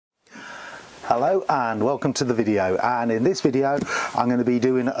Hello and welcome to the video, and in this video I'm going to be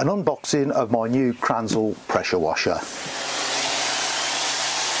doing an unboxing of my new Kranzle pressure washer.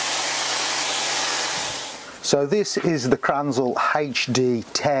 So this is the Kranzle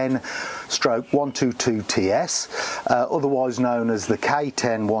HD10/122TS, otherwise known as the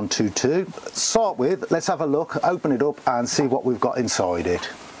K10 122. To start with, let's have a look, open it up and see what we've got inside it.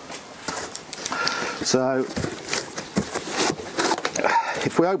 So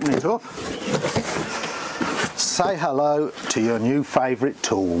if we open it up, say hello to your new favourite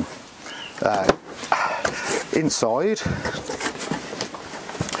tool. Inside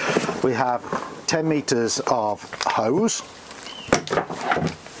we have 10 metres of hose.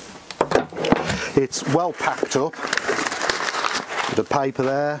 It's well packed up with the paper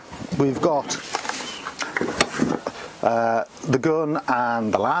there. We've got the gun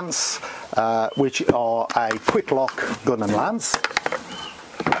and the lance, which are a quick lock gun and lance.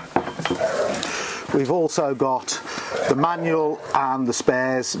 We've also got the manual and the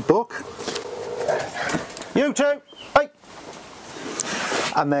spares book. You two, hey!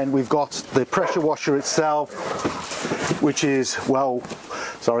 And then we've got the pressure washer itself, which is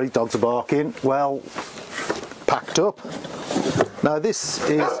sorry, dogs are barking, well packed up. Now this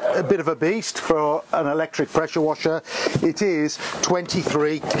is a bit of a beast for an electric pressure washer. It is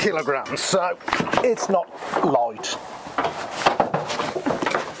 23 kilograms, so it's not light.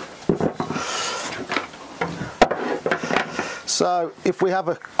 So if we have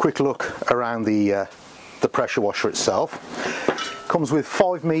a quick look around the pressure washer itself, comes with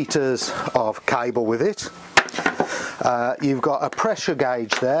 5 metres of cable with it. You've got a pressure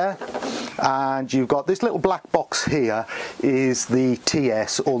gauge there, and you've got this little black box here is the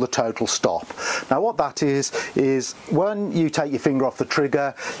TS, or the total stop. Now what that is when you take your finger off the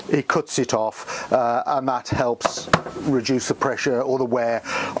trigger, it cuts it off, and that helps reduce the pressure or the wear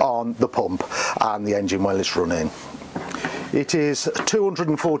on the pump and the engine while it's running. It is a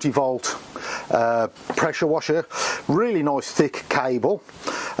 240 volt pressure washer, really nice thick cable.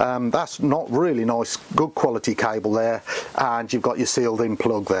 That's not really nice, good quality cable there, and you've got your sealed in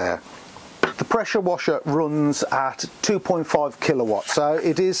plug there. The pressure washer runs at 2.5 kilowatts, so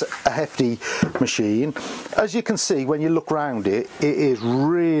it is a hefty machine. As you can see when you look around it, it is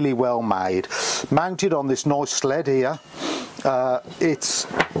really well made. Mounted on this nice sled here, it's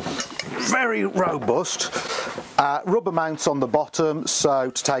very robust. Rubber mounts on the bottom, so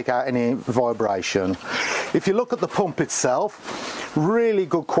to take out any vibration. If you look at the pump itself, really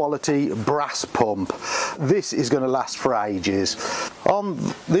good quality brass pump. This is going to last for ages. On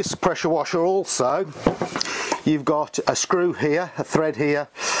this pressure washer also, you've got a screw here, a thread here,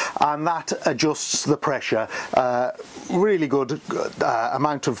 and that adjusts the pressure. Really good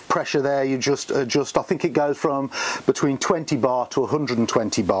amount of pressure there. You just adjust, I think it goes from between 20 bar to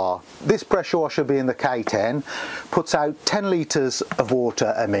 120 bar. This pressure washer, being the K10, puts out 10 litres of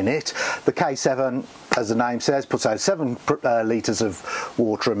water a minute. The K7, as the name says, puts out 7 litres of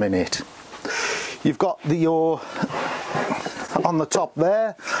water a minute. You've got on the top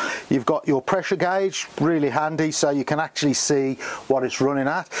there, you've got your pressure gauge, really handy, so you can actually see what it's running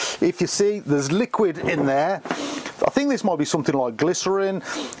at. If you see there's liquid in there, I think this might be something like glycerin.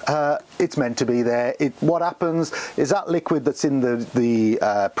 It's meant to be there. What happens is that liquid that's in the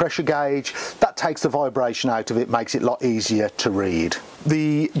pressure gauge, that takes the vibration out of it, makes it a lot easier to read.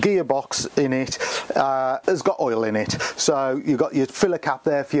 The gearbox in it has got oil in it, so you've got your filler cap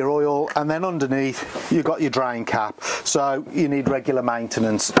there for your oil, and then underneath you've got your drain cap, so you need regular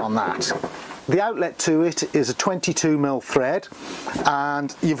maintenance on that. The outlet to it is a 22mm thread,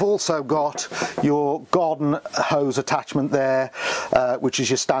 and you've also got your garden hose attachment there, which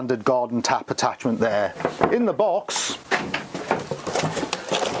is your standard garden tap attachment there. In the box,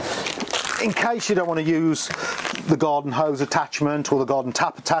 in case you don't want to use the garden hose attachment or the garden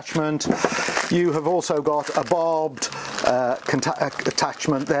tap attachment, you have also got a barbed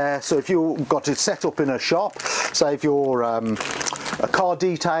attachment there. So if you've got it set up in a shop, say if you're a car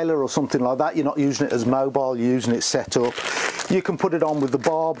detailer or something like that, you're not using it as mobile, you're using it set up, you can put it on with the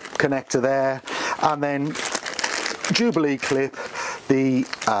barb connector there, and then Jubilee clip the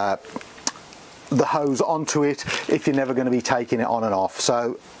hose onto it if you're never going to be taking it on and off.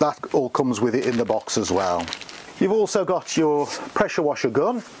 So that all comes with it in the box as well. You've also got your pressure washer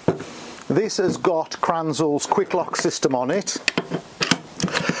gun. This has got Kranzle's quick lock system on it,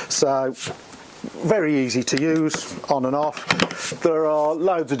 so very easy to use, on and off. There are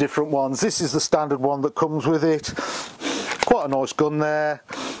loads of different ones. This is the standard one that comes with it. Quite a nice gun there.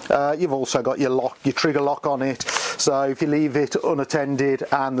 You've also got your trigger lock on it, So if you leave it unattended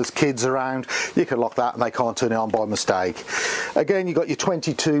and there's kids around, you can lock that and they can't turn it on by mistake. Again, you've got your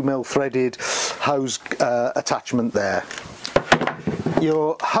 22mm threaded hose attachment there.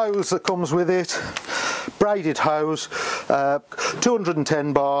 Your hose that comes with it, braided hose,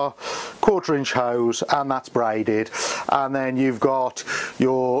 210 bar, 1/4 inch hose, and that's braided. And then you've got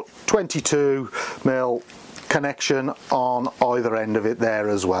your 22mm connection on either end of it there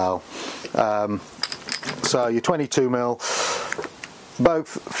as well. So your 22mm, both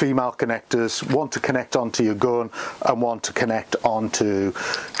female connectors, one to connect onto your gun and one to connect onto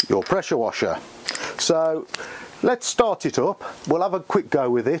your pressure washer. So let's start it up. We'll have a quick go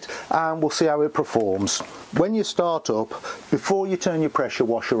with it and we'll see how it performs. When you start up, before you turn your pressure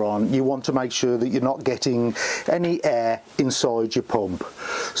washer on, you want to make sure that you're not getting any air inside your pump.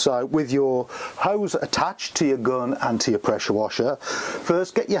 So with your hose attached to your gun and to your pressure washer,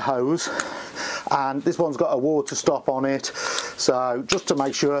 first get your hose, and this one's got a water stop on it, so just to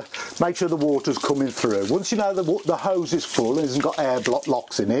make sure the water's coming through. Once you know the hose is full and hasn't got air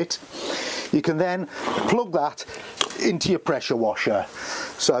locks in it, you can then plug that into your pressure washer.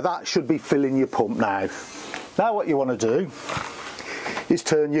 So that should be filling your pump now. Now what you want to do is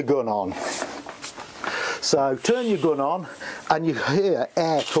turn your gun on. So turn your gun on and you hear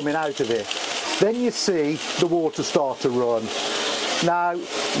air coming out of it. Then you see the water start to run. Now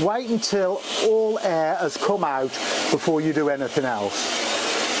wait until all air has come out before you do anything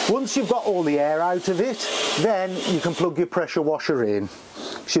else. Once you've got all the air out of it, then you can plug your pressure washer in.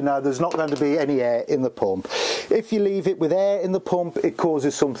 So you know there's not going to be any air in the pump. If you leave it with air in the pump, it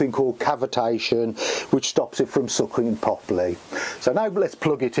causes something called cavitation, which stops it from sucking properly. So now let's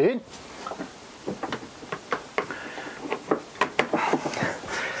plug it in.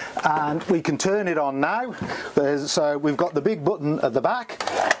 And we can turn it on now. So we've got the big button at the back.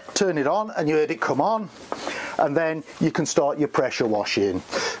 Turn it on and you heard it come on, and then you can start your pressure washing.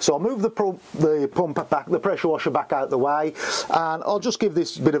 So I'll move the pump back, the pressure washer back out the way, and I'll just give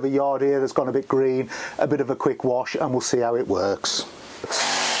this bit of a yard here that's gone a bit green a bit of a quick wash, and we'll see how it works.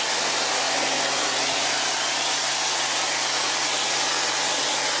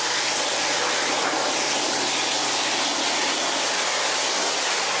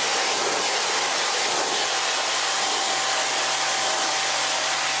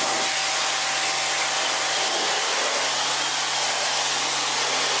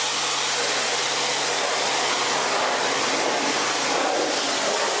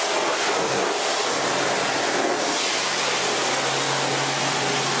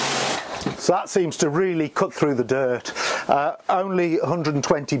 So that seems to really cut through the dirt. Only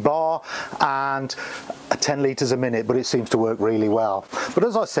 120 bar and 10 litres a minute, but it seems to work really well. But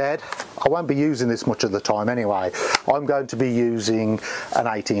as I said, I won't be using this much of the time anyway. I'm going to be using an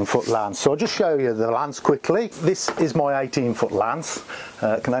 18-foot lance. So I'll just show you the lance quickly. This is my 18-foot lance.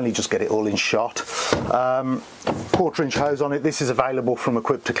 Can only just get it all in shot. 1/4 inch hose on it. This is available from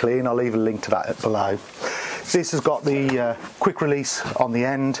Equip to Clean. I'll leave a link to that below. This has got the quick release on the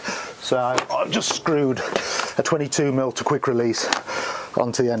end, so I've just screwed a 22mm to quick release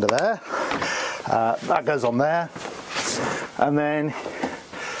onto the end of there. That goes on there, and then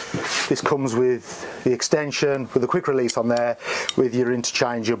this comes with the extension with a quick release on there with your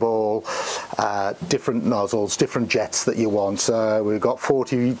interchangeable different nozzles, different jets that you want. So we've got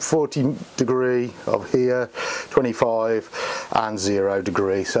 40 degree of here, 25 and 0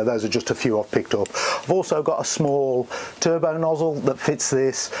 degree. So those are just a few I've picked up. I've also got a small turbo nozzle that fits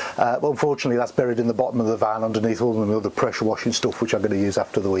this. Well, unfortunately that's buried in the bottom of the van underneath all the other pressure washing stuff which I'm going to use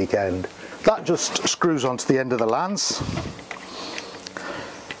after the weekend. That just screws onto the end of the lance,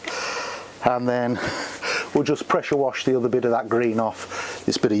 and then we'll just pressure wash the other bit of that green off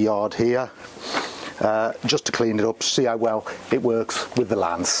this bit of yard here, just to clean it up, see how well it works with the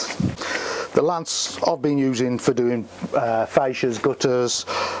lance. The lance I've been using for doing fascias, gutters,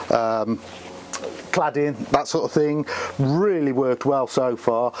 cladding, that sort of thing. Really worked well so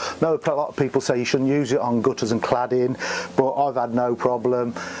far. I know a lot of people say you shouldn't use it on gutters and cladding, but I've had no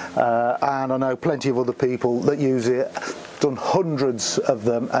problem, and I know plenty of other people that use it, done hundreds of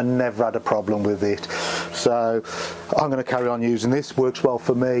them and never had a problem with it. So I'm going to carry on using this. Works well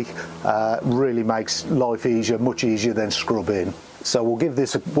for me. Really makes life easier, much easier than scrubbing. So we'll give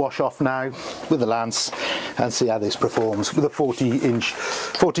this a wash off now with the lance and see how this performs with a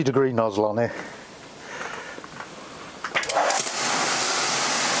 40 degree nozzle on it.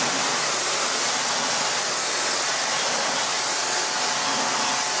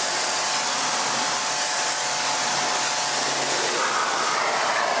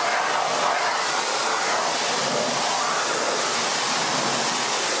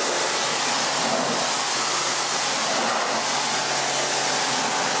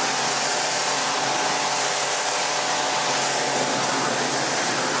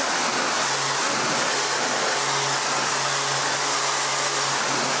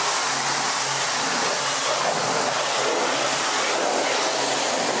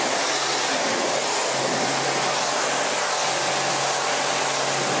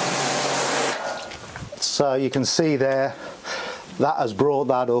 So you can see there, that has brought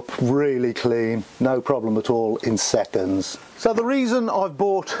that up really clean, no problem at all, in seconds. So the reason I've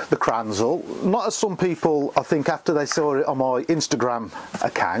bought the Kranzle, not as some people, I think after they saw it on my Instagram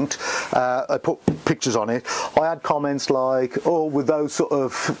account, I put pictures on it, I had comments like, oh, with those sort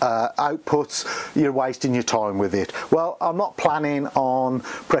of outputs, you're wasting your time with it. Well, I'm not planning on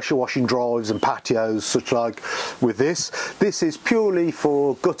pressure washing drives and patios such like with this. This is purely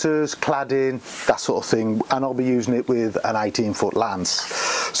for gutters, cladding, that sort of thing, and I'll be using it with an 18-foot lance.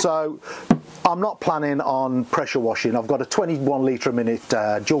 So I'm not planning on pressure washing. I've got a 21 litre a minute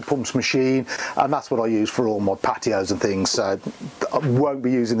dual pumps machine, and that's what I use for all my patios and things, so I won't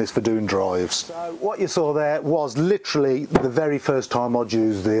be using this for doing drives. So what you saw there was literally the very first time I'd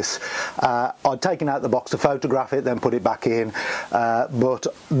used this. I'd taken out the box to photograph it, then put it back in, but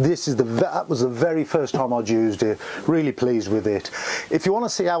that was the very first time I'd used it. Really pleased with it. If you want to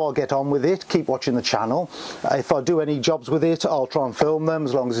see how I'll get on with it, keep watching the channel. If I do any jobs with it, I'll try and film them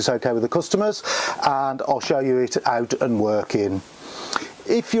as long as it's okay with the customers, and I'll show you it out and working.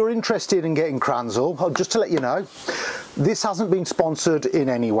 If you're interested in getting Kranzle, just to let you know, this hasn't been sponsored in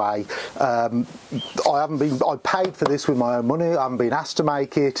any way. I paid for this with my own money. I haven't been asked to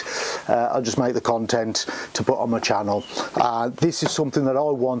make it. I just make the content to put on my channel. This is something that I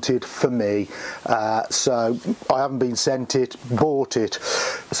wanted for me, so I haven't been sent it, bought it.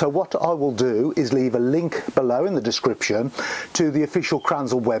 So what I will do is leave a link below in the description to the official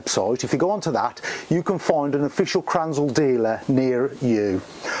Kranzle website. If you go onto that, you can find an official Kranzle dealer near you.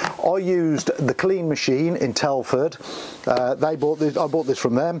 I used the Clean Machine in Telford. I bought this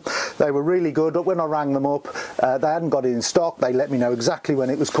from them. They were really good. When I rang them up, they hadn't got it in stock. They let me know exactly when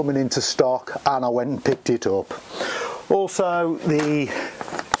it was coming into stock, and I went and picked it up. Also the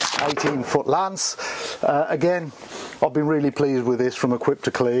 18-foot lance, again, I've been really pleased with this from Equip to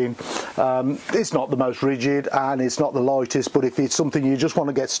Clean. It's not the most rigid and it's not the lightest, but if it's something you just want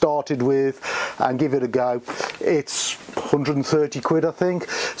to get started with and give it a go, it's 130 quid I think,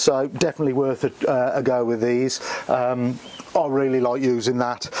 so definitely worth a go with these. I really like using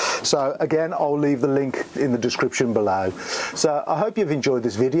that. So again, I'll leave the link in the description below. So I hope you've enjoyed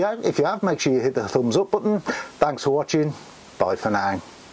this video. If you have, make sure you hit the thumbs up button. Thanks for watching. Bye for now.